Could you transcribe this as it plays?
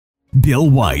Bill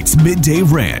White's Midday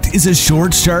Rant is a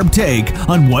short, sharp take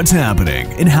on what's happening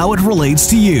and how it relates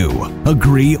to you.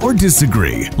 Agree or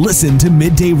disagree? Listen to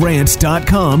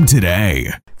middayrant.com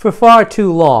today. For far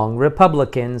too long,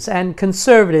 Republicans and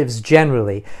conservatives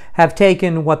generally have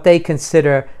taken what they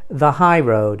consider the high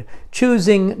road,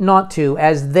 choosing not to,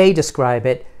 as they describe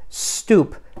it,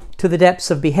 stoop to the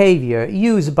depths of behavior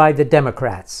used by the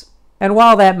Democrats. And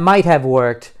while that might have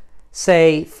worked,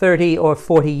 say 30 or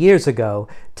 40 years ago,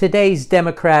 today's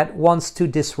Democrat wants to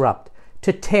disrupt,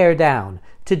 to tear down,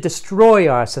 to destroy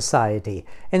our society.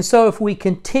 And so if we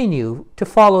continue to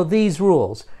follow these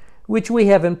rules, which we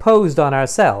have imposed on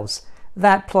ourselves,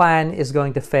 that plan is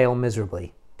going to fail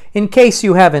miserably. In case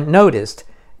you haven't noticed,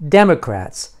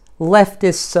 Democrats,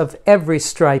 leftists of every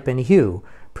stripe and hue,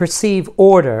 perceive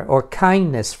order or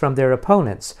kindness from their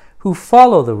opponents who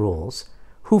follow the rules,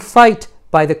 who fight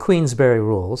by the Queensbury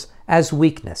Rules, as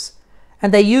weakness.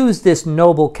 And they use this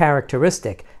noble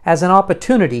characteristic as an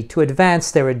opportunity to advance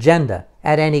their agenda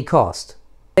at any cost.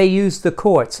 They use the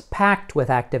courts packed with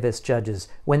activist judges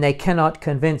when they cannot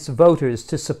convince voters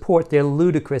to support their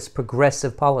ludicrous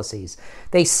progressive policies.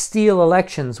 They steal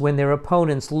elections when their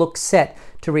opponents look set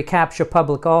to recapture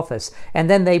public office, and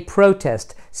then they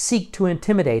protest, seek to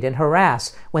intimidate and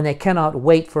harass when they cannot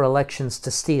wait for elections to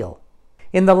steal.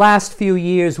 In the last few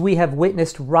years, we have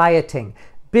witnessed rioting,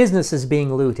 businesses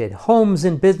being looted, homes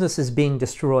and businesses being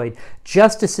destroyed,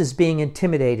 justices being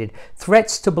intimidated,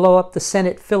 threats to blow up the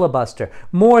Senate filibuster,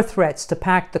 more threats to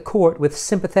pack the court with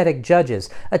sympathetic judges,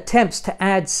 attempts to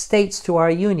add states to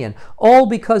our union, all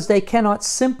because they cannot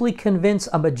simply convince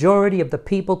a majority of the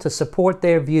people to support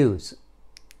their views.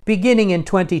 Beginning in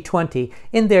 2020,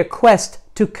 in their quest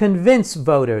to convince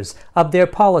voters of their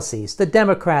policies, the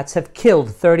Democrats have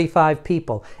killed 35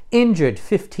 people, injured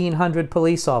 1,500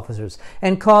 police officers,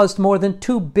 and caused more than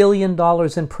 $2 billion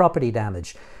in property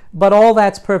damage. But all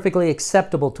that's perfectly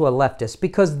acceptable to a leftist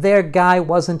because their guy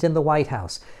wasn't in the White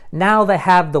House. Now they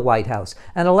have the White House,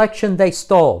 an election they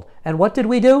stole. And what did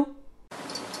we do?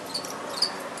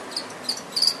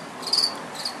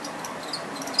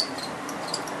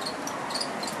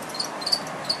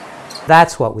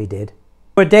 That's what we did.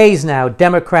 For days now,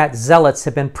 Democrat zealots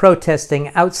have been protesting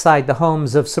outside the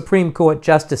homes of Supreme Court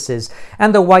justices,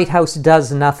 and the White House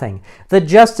does nothing. The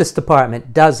Justice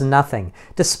Department does nothing,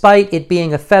 despite it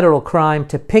being a federal crime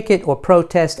to picket or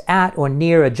protest at or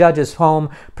near a judge's home,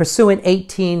 pursuant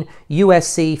 18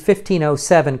 U.S.C.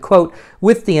 1507, quote,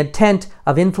 with the intent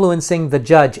of influencing the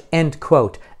judge, end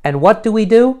quote. And what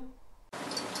do?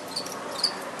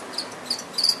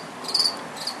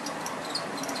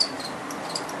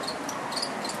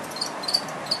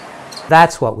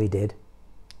 That's what we did.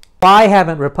 Why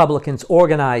haven't Republicans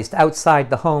organized outside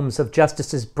the homes of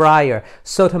Justices Breyer,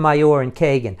 Sotomayor, and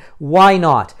Kagan? Why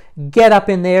not? Get up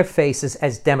in their faces,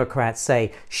 as Democrats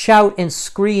say. Shout and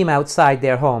scream outside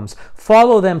their homes.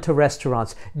 Follow them to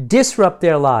restaurants. Disrupt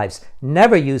their lives.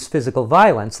 Never use physical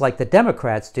violence like the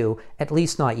Democrats do, at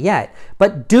least not yet.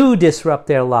 But do disrupt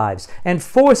their lives and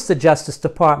force the Justice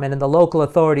Department and the local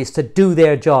authorities to do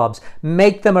their jobs.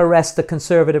 Make them arrest the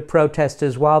conservative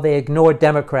protesters while they ignore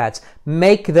Democrats.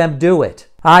 Make them do it.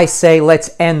 I say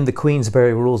let's end the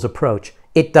Queensbury Rules approach.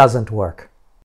 It doesn't work.